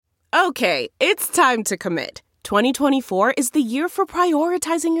Okay, it's time to commit. 2024 is the year for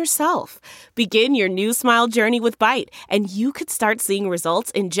prioritizing yourself. Begin your new smile journey with Byte, and you could start seeing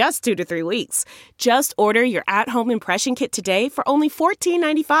results in just 2 to 3 weeks. Just order your at-home impression kit today for only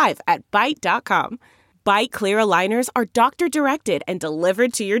 $14.95 at Byte.com. Byte Clear aligners are doctor-directed and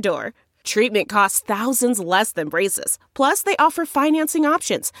delivered to your door. Treatment costs thousands less than braces. Plus, they offer financing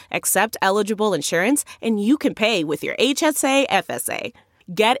options, accept eligible insurance, and you can pay with your HSA FSA.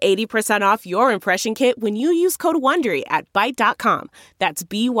 Get 80% off your impression kit when you use code WONDERY at Byte.com. That's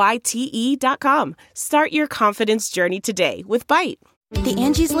BYTE.com. Start your confidence journey today with Byte. The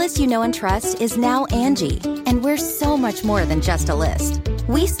Angie's List you know and trust is now Angie, and we're so much more than just a list.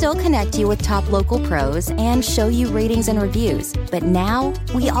 We still connect you with top local pros and show you ratings and reviews, but now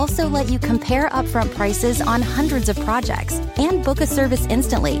we also let you compare upfront prices on hundreds of projects and book a service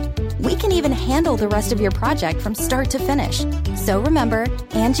instantly. We can even handle the rest of your project from start to finish. So remember,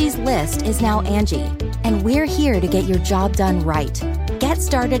 Angie's List is now Angie, and we're here to get your job done right. Get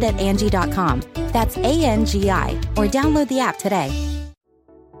started at Angie.com. That's ANGI, or download the app today.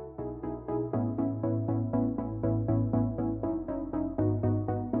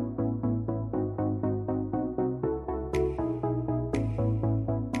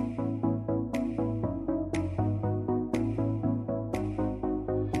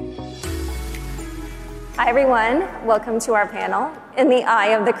 Hi, everyone. Welcome to our panel, In the Eye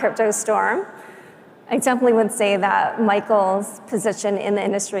of the Crypto Storm. I definitely would say that Michael's position in the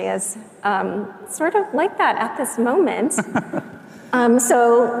industry is sort of like that at this moment.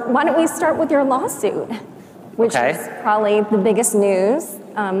 So why don't we start with your lawsuit, which is probably the biggest news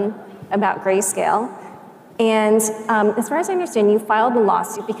about Grayscale. And as far as I understand, you filed the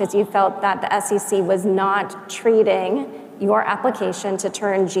lawsuit because you felt that the SEC was not treating your application to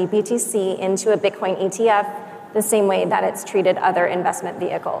turn GBTC into a Bitcoin ETF the same way that it's treated other investment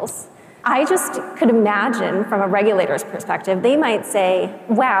vehicles. I just could imagine from a regulator's perspective, they might say,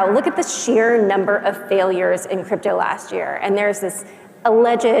 wow, look at the sheer number of failures in crypto last year. And there's this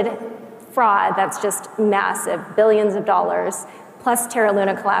alleged fraud that's just massive, billions of dollars, plus Terra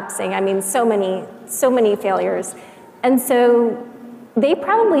Luna collapsing. I mean, so many failures. And so they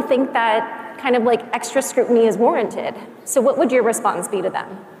probably think that kind of like extra scrutiny is warranted. So what would your response be to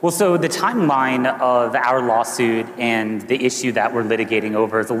them? Well, so the timeline of our lawsuit and the issue that we're litigating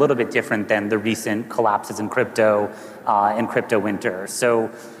over is a little bit different than the recent collapses in crypto and crypto winter. So,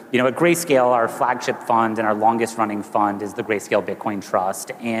 at Grayscale, our flagship fund and our longest running fund is the Grayscale Bitcoin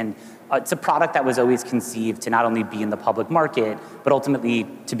Trust. And it's a product that was always conceived to not only be in the public market, but ultimately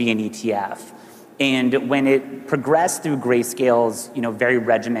to be an ETF. And when it progressed through Grayscale's, very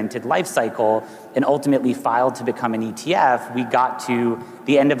regimented life cycle and ultimately filed to become an ETF, we got to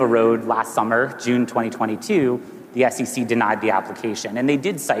the end of a road last summer, June 2022, the SEC denied the application. And they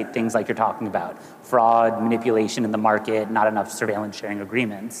did cite things like you're talking about, fraud, manipulation in the market, not enough surveillance sharing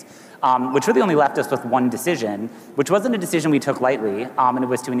agreements, which really only left us with one decision, which wasn't a decision we took lightly, and it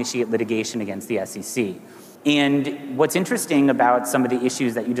was to initiate litigation against the SEC. And what's interesting about some of the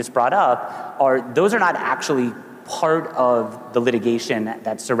issues that you just brought up are those are not actually part of the litigation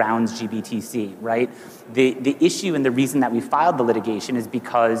that surrounds GBTC, right? The issue and the reason that we filed the litigation is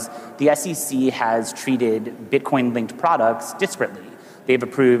because the SEC has treated Bitcoin-linked products disparately. They've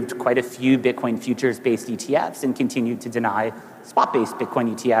approved quite a few Bitcoin futures-based ETFs and continued to deny spot-based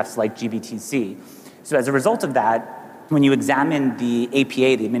Bitcoin ETFs like GBTC. So as a result of that, when you examine the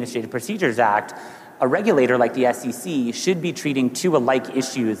APA, the Administrative Procedures Act, a regulator like the SEC should be treating two alike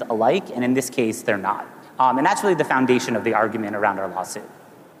issues alike, and in this case, they're not. And that's really the foundation of the argument around our lawsuit.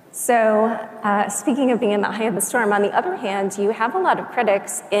 So speaking of being in the eye of the storm, on the other hand, you have a lot of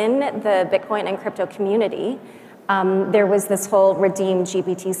critics in the Bitcoin and crypto community. There was this whole Redeem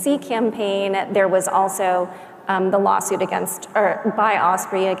GBTC campaign. There was also the lawsuit by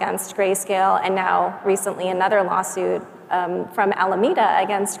Osprey against Grayscale, and now recently another lawsuit from Alameda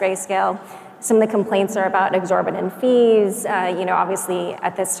against Grayscale. Some of the complaints are about exorbitant fees. Obviously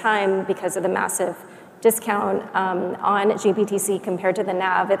at this time, because of the massive discount on GBTC compared to the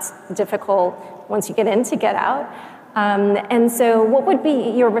NAV, it's difficult once you get in to get out. And so what would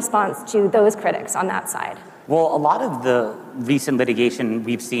be your response to those critics on that side? Well, a lot of the recent litigation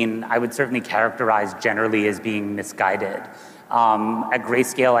we've seen, I would certainly characterize generally as being misguided. At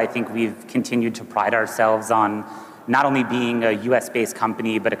Grayscale, I think we've continued to pride ourselves on not only being a US-based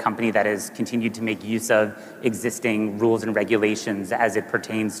company, but a company that has continued to make use of existing rules and regulations as it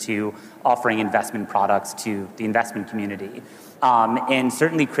pertains to offering investment products to the investment community. And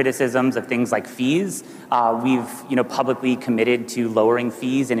certainly criticisms of things like fees. We've publicly committed to lowering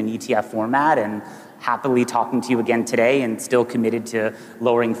fees in an ETF format and happily talking to you again today and still committed to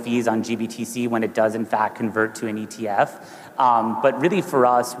lowering fees on GBTC when it does in fact convert to an ETF. But really for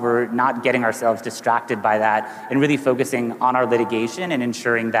us, we're not getting ourselves distracted by that and really focusing on our litigation and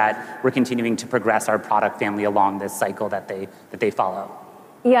ensuring that we're continuing to progress our product family along this cycle that they follow.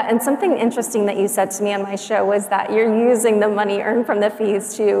 Yeah, and something interesting that you said to me on my show was that you're using the money earned from the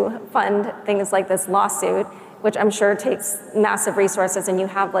fees to fund things like this lawsuit, which I'm sure takes massive resources, and you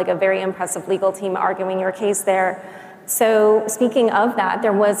have like a very impressive legal team arguing your case there. So speaking of that,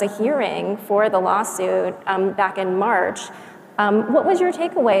 there was a hearing for the lawsuit back in March. What was your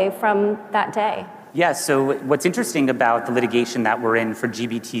takeaway from that day? Yeah, so what's interesting about the litigation that we're in for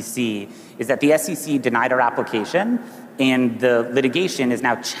GBTC is that the SEC denied our application, and the litigation is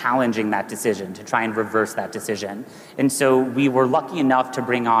now challenging that decision to try and reverse that decision. And so we were lucky enough to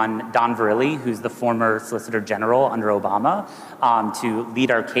bring on Don Verrilli, who's the former Solicitor General under Obama, to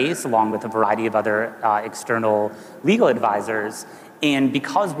lead our case along with a variety of other external legal advisors. And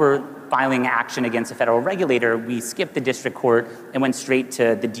because we're filing action against a federal regulator, we skipped the district court and went straight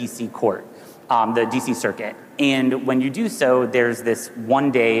to the DC court. The DC Circuit. And when you do so, there's this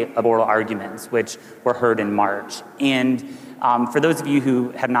one day of oral arguments, which were heard in March. And for those of you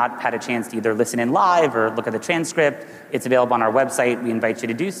who have not had a chance to either listen in live or look at the transcript, it's available on our website. We invite you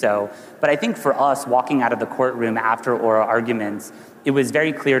to do so. But I think for us, walking out of the courtroom after oral arguments, it was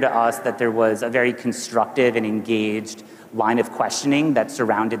very clear to us that there was a very constructive and engaged line of questioning that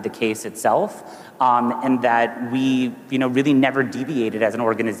surrounded the case itself. And that we really never deviated as an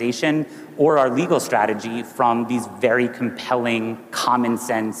organization or our legal strategy from these very compelling common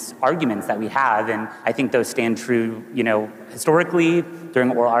sense arguments that we have. And I think those stand true, historically during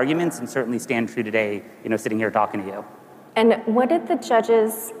oral arguments, and certainly stand true today, sitting here talking to you. And what did the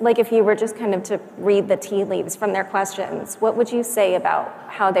judges, like if you were just kind of to read the tea leaves from their questions, what would you say about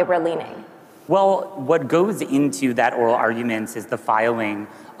how they were leaning? Well, what goes into that oral arguments is the filing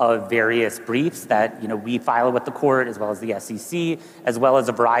of various briefs that we file with the court, as well as the SEC, as well as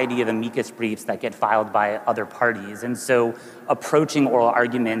a variety of amicus briefs that get filed by other parties. And so approaching oral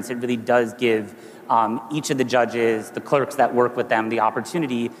arguments, it really does give each of the judges, the clerks that work with them, the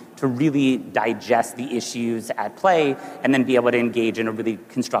opportunity to really digest the issues at play and then be able to engage in a really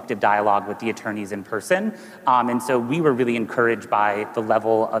constructive dialogue with the attorneys in person. And so we were really encouraged by the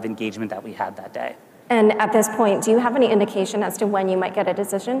level of engagement that we had that day. And at this point, do you have any indication as to when you might get a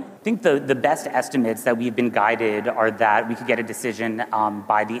decision? I think the best estimates that we've been guided are that we could get a decision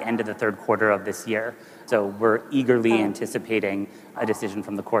by the end of the third quarter of this year. So we're eagerly anticipating a decision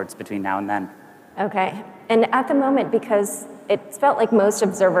from the courts between now and then. Okay. And at the moment, because it felt like most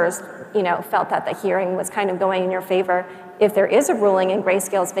observers, felt that the hearing was kind of going in your favor, if there is a ruling in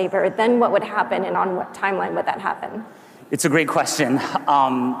Grayscale's favor, then what would happen and on what timeline would that happen? It's a great question.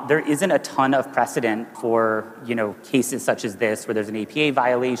 There isn't a ton of precedent for, cases such as this where there's an APA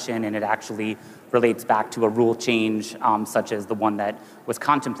violation and it actually relates back to a rule change, such as the one that was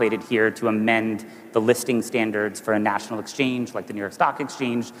contemplated here to amend the listing standards for a national exchange like the New York Stock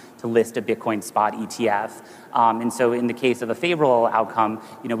Exchange to list a Bitcoin spot ETF. And so in the case of a favorable outcome,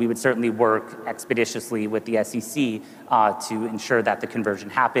 we would certainly work expeditiously with the SEC to ensure that the conversion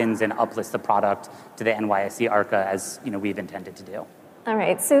happens and uplist the product to the NYSE ARCA as we've intended to do. All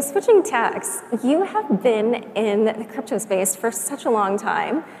right, so switching tacks, you have been in the crypto space for such a long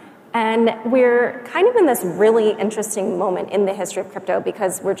time. And we're kind of in this really interesting moment in the history of crypto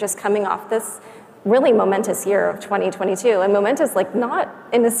because we're just coming off this really momentous year of 2022, and momentous not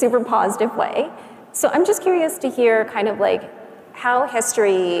in a super positive way. So I'm just curious to hear kind of how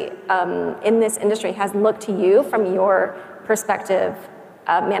history in this industry has looked to you from your perspective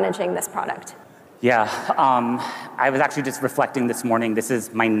managing this product. Yeah, I was actually just reflecting this morning. This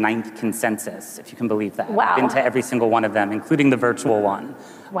is my 9th consensus, if you can believe that. Wow. I've been to every single one of them, including the virtual one.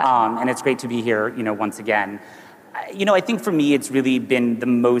 Wow. And it's great to be here, once again. I think for me, it's really been the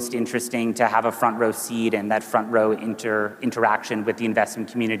most interesting to have a front row seat and that front row interaction with the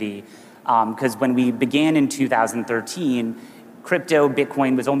investment community. Because when we began in 2013, crypto,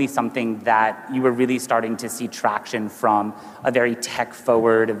 Bitcoin was only something that you were really starting to see traction from a very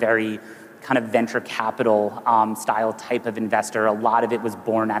tech-forward, a very kind of venture capital style type of investor. A lot of it was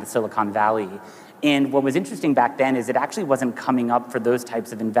born out of Silicon Valley. And what was interesting back then is it actually wasn't coming up for those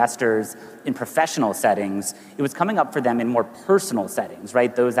types of investors in professional settings. It was coming up for them in more personal settings,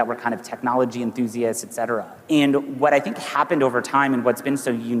 right? Those that were kind of technology enthusiasts, et cetera. And what I think happened over time and what's been so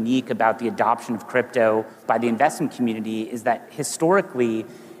unique about the adoption of crypto by the investment community is that historically,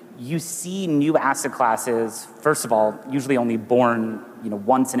 you see new asset classes, first of all, usually only born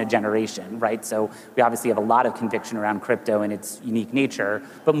once in a generation, right? So we obviously have a lot of conviction around crypto and its unique nature,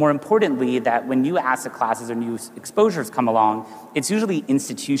 but more importantly, that when new asset classes or new exposures come along, it's usually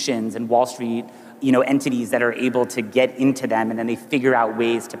institutions and Wall Street entities that are able to get into them, and then they figure out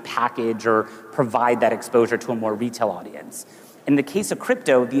ways to package or provide that exposure to a more retail audience. In the case of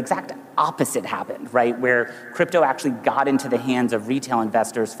crypto, the exact opposite happened, right? Where crypto actually got into the hands of retail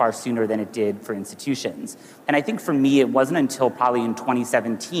investors far sooner than it did for institutions. And I think for me, it wasn't until probably in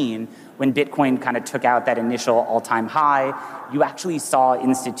 2017 when Bitcoin kind of took out that initial all-time high, you actually saw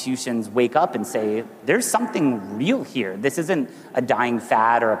institutions wake up and say, there's something real here. This isn't a dying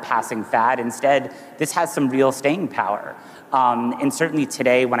fad or a passing fad. Instead, this has some real staying power. And certainly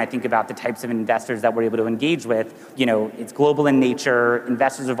today, when I think about the types of investors that we're able to engage with, it's global in nature,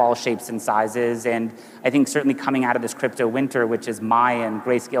 investors of all shapes and sizes. And I think certainly coming out of this crypto winter, which is my and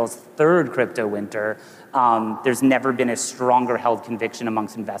Grayscale's third crypto winter, there's never been a stronger held conviction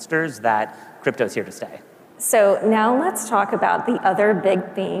amongst investors that crypto's here to stay. So now let's talk about the other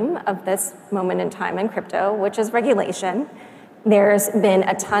big theme of this moment in time in crypto, which is regulation. There's been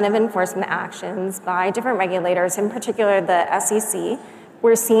a ton of enforcement actions by different regulators, in particular the SEC.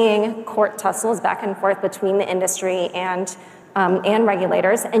 We're seeing court tussles back and forth between the industry and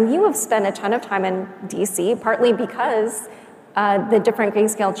regulators. And you have spent a ton of time in DC, partly because the different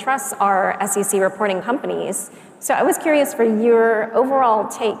Grayscale trusts are SEC reporting companies. So I was curious for your overall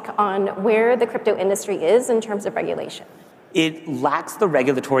take on where the crypto industry is in terms of regulation. It lacks the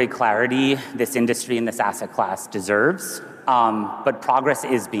regulatory clarity this industry and this asset class deserves, but progress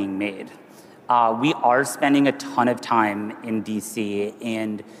is being made. We are spending a ton of time in DC,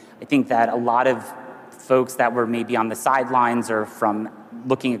 and I think that a lot of folks that were maybe on the sidelines or from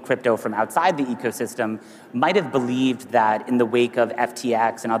looking at crypto from outside the ecosystem might have believed that in the wake of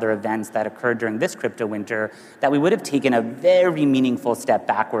FTX and other events that occurred during this crypto winter, that we would have taken a very meaningful step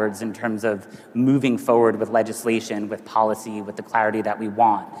backwards in terms of moving forward with legislation, with policy, with the clarity that we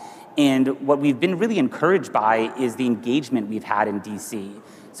want. And what we've been really encouraged by is the engagement we've had in DC.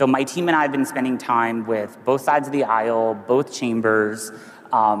 So my team and I have been spending time with both sides of the aisle, both chambers.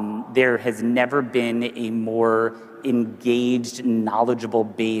 There has never been a more engaged, knowledgeable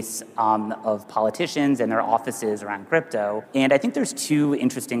base of politicians and their offices around crypto. And I think there's two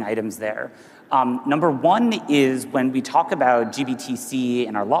interesting items there. Number one is when we talk about GBTC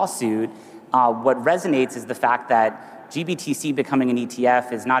and our lawsuit, what resonates is the fact that GBTC becoming an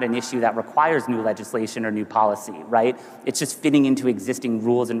ETF is not an issue that requires new legislation or new policy, right? It's just fitting into existing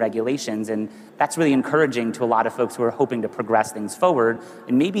rules and regulations, and that's really encouraging to a lot of folks who are hoping to progress things forward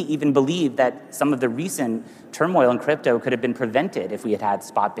and maybe even believe that some of the recent turmoil in crypto could have been prevented if we had had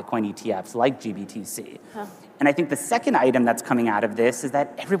spot Bitcoin ETFs like GBTC. Huh. And I think the second item that's coming out of this is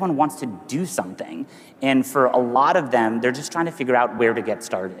that everyone wants to do something. And for a lot of them, they're just trying to figure out where to get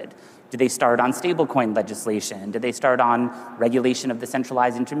started. Do they start on stablecoin legislation? Do they start on regulation of the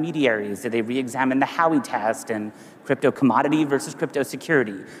centralized intermediaries? Do they re-examine the Howey test and crypto commodity versus crypto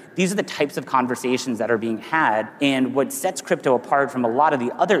security? These are the types of conversations that are being had. And what sets crypto apart from a lot of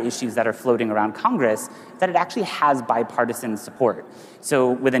the other issues that are floating around Congress is that it actually has bipartisan support.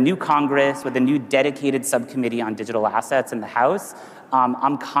 So with a new Congress, with a new dedicated subcommittee on digital assets in the House,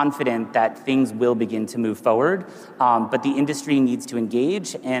 I'm confident that things will begin to move forward, but the industry needs to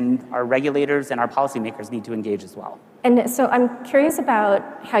engage, and our regulators and our policymakers need to engage as well. And so I'm curious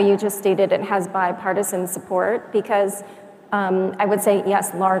about how you just stated it has bipartisan support, because I would say,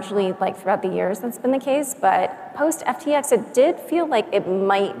 yes, largely like throughout the years that's been the case, but post-FTX, it did feel like it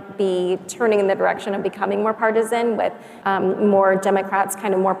might be turning in the direction of becoming more partisan, with more Democrats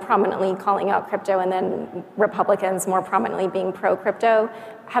kind of more prominently calling out crypto and then Republicans more prominently being pro-crypto.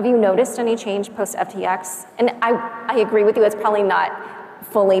 Have you noticed any change post-FTX? And I agree with you, it's probably not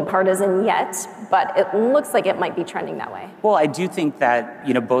fully partisan yet, but it looks like it might be trending that way. Well, I do think that,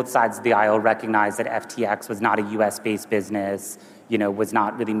 both sides of the aisle recognize that FTX was not a US-based business, was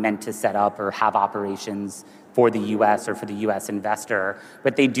not really meant to set up or have operations for the US or for the US investor.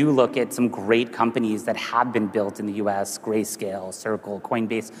 But they do look at some great companies that have been built in the US, Grayscale, Circle,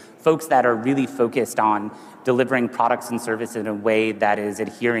 Coinbase, folks that are really focused on delivering products and services in a way that is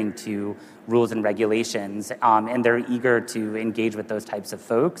adhering to rules and regulations, and they're eager to engage with those types of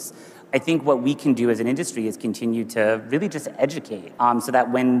folks. I think what we can do as an industry is continue to really just educate, so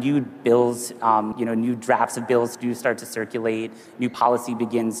that when new bills, new drafts of bills do start to circulate, new policy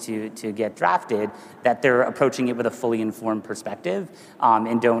begins to get drafted, that they're approaching it with a fully informed perspective,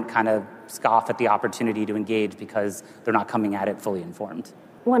 and don't kind of scoff at the opportunity to engage because they're not coming at it fully informed.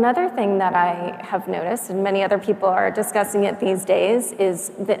 One other thing that I have noticed, and many other people are discussing it these days, is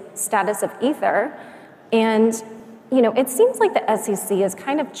the status of Ether. And It seems like the SEC has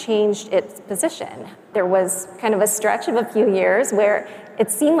kind of changed its position. There was kind of a stretch of a few years where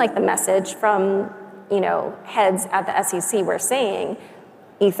it seemed like the message from, heads at the SEC were saying,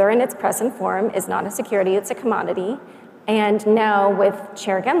 Ether in its present form is not a security, it's a commodity. And now with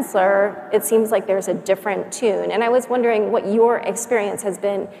Chair Gensler, it seems like there's a different tune. And I was wondering what your experience has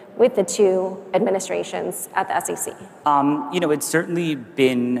been with the two administrations at the SEC. It's certainly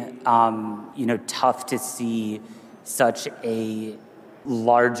been, tough to see such a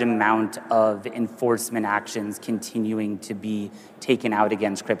large amount of enforcement actions continuing to be taken out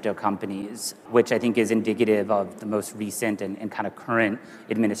against crypto companies, which I think is indicative of the most recent and kind of current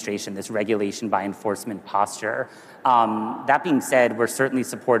administration, this regulation by enforcement posture. That being said, we're certainly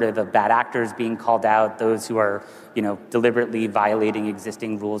supportive of bad actors being called out, those who are, deliberately violating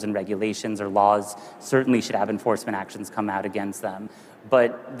existing rules and regulations or laws certainly should have enforcement actions come out against them.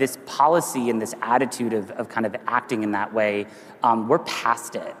 But this policy and this attitude of kind of acting in that way, we're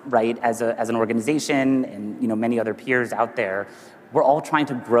past it, right? As an organization and many other peers out there, we're all trying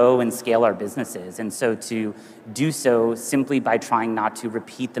to grow and scale our businesses. And so to do so simply by trying not to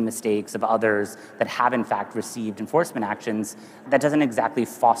repeat the mistakes of others that have in fact received enforcement actions, that doesn't exactly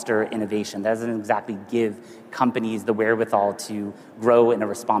foster innovation. That doesn't exactly give companies the wherewithal to grow in a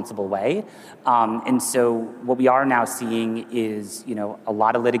responsible way. And so what we are now seeing is, a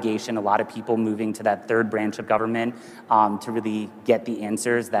lot of litigation, a lot of people moving to that third branch of government to really get the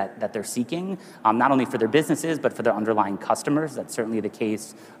answers that they're seeking, not only for their businesses, but for their underlying customers. That's certainly the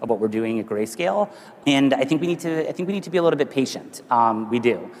case of what we're doing at Grayscale. And I think we need to be a little bit patient. We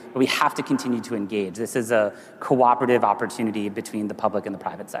do, but we have to continue to engage. This is a cooperative opportunity between the public and the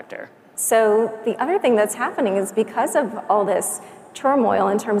private sector. So the other thing that's happening is because of all this turmoil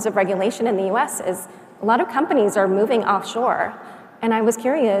in terms of regulation in the US is a lot of companies are moving offshore. And I was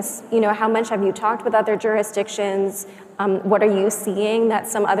curious, how much have you talked with other jurisdictions? What are you seeing that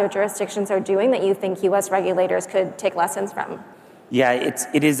some other jurisdictions are doing that you think US regulators could take lessons from? Yeah,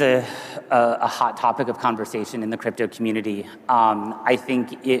 it is a hot topic of conversation in the crypto community. I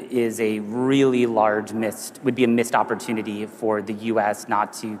think it is a really would be a missed opportunity for the U.S.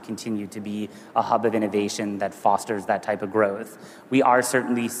 not to continue to be a hub of innovation that fosters that type of growth. We are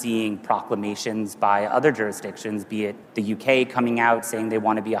certainly seeing proclamations by other jurisdictions, be it the UK coming out saying they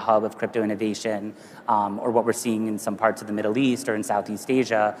want to be a hub of crypto innovation, or what we're seeing in some parts of the Middle East or in Southeast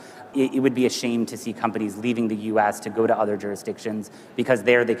Asia. It would be a shame to see companies leaving the U.S. to go to other jurisdictions because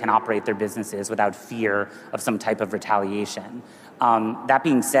there they can operate their businesses without fear of some type of retaliation. That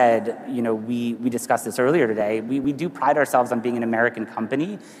being said, we discussed this earlier today. We do pride ourselves on being an American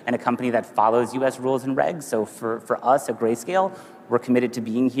company and a company that follows U.S. rules and regs. So for us at Grayscale, we're committed to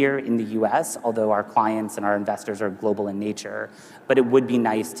being here in the U.S., although our clients and our investors are global in nature. But it would be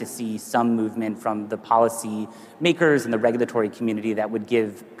nice to see some movement from the policy makers and the regulatory community that would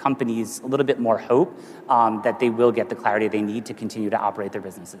give companies a little bit more hope that they will get the clarity they need to continue to operate their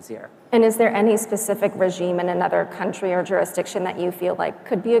businesses here. And is there any specific regime in another country or jurisdiction that you feel like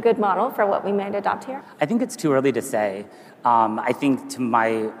could be a good model for what we might adopt here? I think it's too early to say. I think to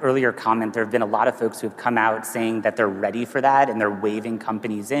my earlier comment, there have been a lot of folks who have come out saying that they're ready for that and they're waving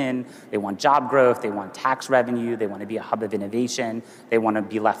companies in. They want job growth, they want tax revenue, they want to be a hub of innovation, they want to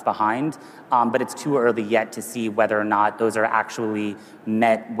be left behind. But it's too early yet to see whether or not those are actually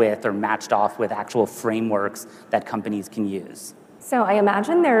met with or matched off with actual frameworks that companies can use. So I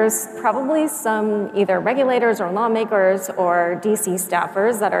imagine there's probably some either regulators or lawmakers or DC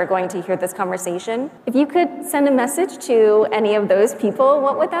staffers that are going to hear this conversation. If you could send a message to any of those people,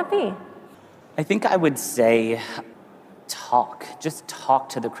 what would that be? I think I would say just talk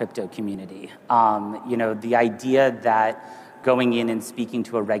to the crypto community. The idea that going in and speaking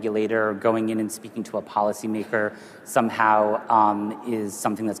to a regulator or going in and speaking to a policymaker somehow is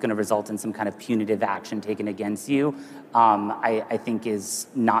something that's going to result in some kind of punitive action taken against you, I think is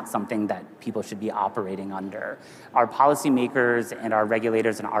not something that people should be operating under. Our policymakers and our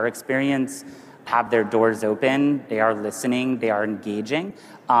regulators, in our experience, have their doors open, they are listening, they are engaging.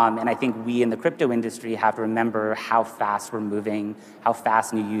 And I think we in the crypto industry have to remember how fast we're moving, how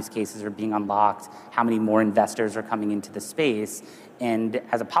fast new use cases are being unlocked, how many more investors are coming into the space. And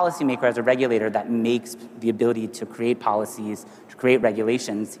as a policymaker, as a regulator, that makes the ability to create policies, to create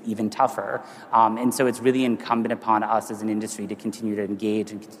regulations even tougher. And so it's really incumbent upon us as an industry to continue to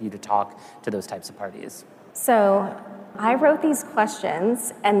engage and continue to talk to those types of parties. So I wrote these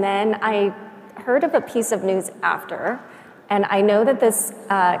questions and then I heard of a piece of news after, and I know that this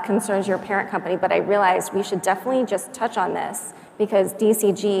concerns your parent company, but I realized we should definitely just touch on this because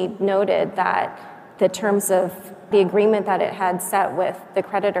DCG noted that the terms of the agreement that it had set with the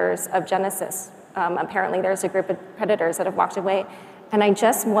creditors of Genesis Apparently there's a group of predators that have walked away. And I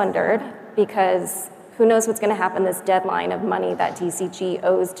just wondered, because who knows what's going to happen, this deadline of money that DCG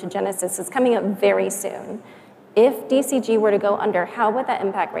owes to Genesis is coming up very soon. If DCG were to go under, how would that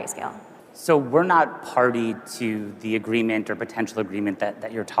impact Grayscale? So we're not party to the agreement or potential agreement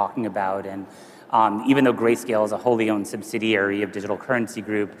that you're talking about. And even though Grayscale is a wholly owned subsidiary of Digital Currency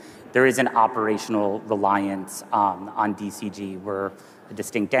Group, there is an operational reliance on DCG. We're a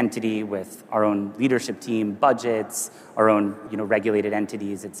distinct entity with our own leadership team, budgets, our own regulated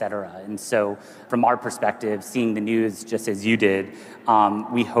entities, et cetera. And so from our perspective, seeing the news just as you did,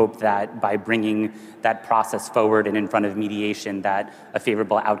 we hope that by bringing that process forward and in front of mediation, that a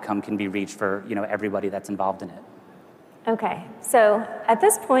favorable outcome can be reached for everybody that's involved in it. Okay, so at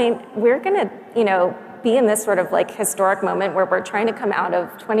this point, we're going to be in this sort of like historic moment where we're trying to come out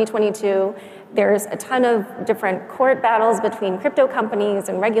of 2022. There's a ton of different court battles between crypto companies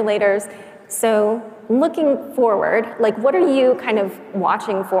and regulators. So looking forward, like what are you kind of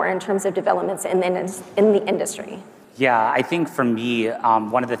watching for in terms of developments in the industry? Yeah, I think for me,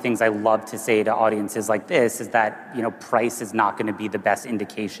 one of the things I love to say to audiences like this is that price is not going to be the best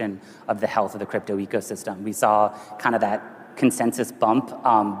indication of the health of the crypto ecosystem. We saw kind of that consensus bump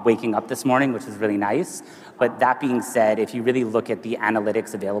waking up this morning, which is really nice. But that being said, if you really look at the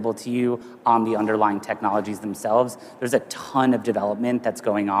analytics available to you on the underlying technologies themselves, there's a ton of development that's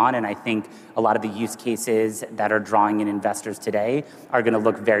going on. And I think a lot of the use cases that are drawing in investors today are going to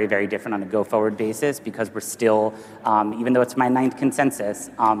look very, very different on a go-forward basis, because we're still, even though it's my 9th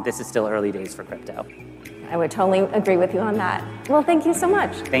consensus, this is still early days for crypto. I would totally agree with you on that. Well, thank you so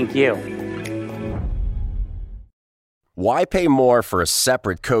much. Thank you. Why pay more for a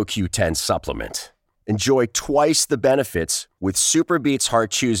separate CoQ10 supplement? Enjoy twice the benefits with SuperBeets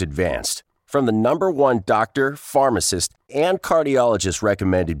Heart Chews Advanced from the #1 doctor, pharmacist, and cardiologist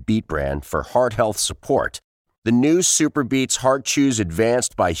recommended beet brand for heart health support. The new SuperBeets Heart Chews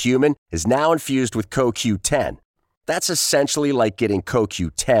Advanced by Human is now infused with CoQ10. That's essentially like getting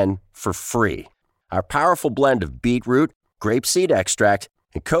CoQ10 for free. Our powerful blend of beetroot, grapeseed extract,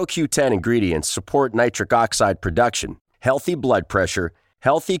 and CoQ10 ingredients support nitric oxide production, healthy blood pressure,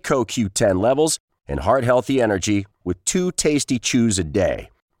 healthy CoQ10 levels, and heart-healthy energy with 2 tasty chews a day.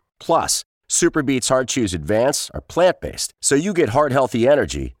 Plus, SuperBeets Heart Chews Advance are plant-based, so you get heart-healthy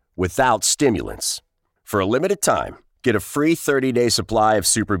energy without stimulants. For a limited time, get a free 30-day supply of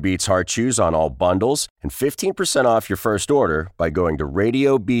SuperBeets Heart Chews on all bundles and 15% off your first order by going to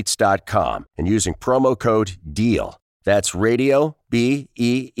RadioBeets.com and using promo code DEAL. That's Radio, BEETS.com,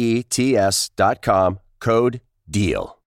 code DEAL.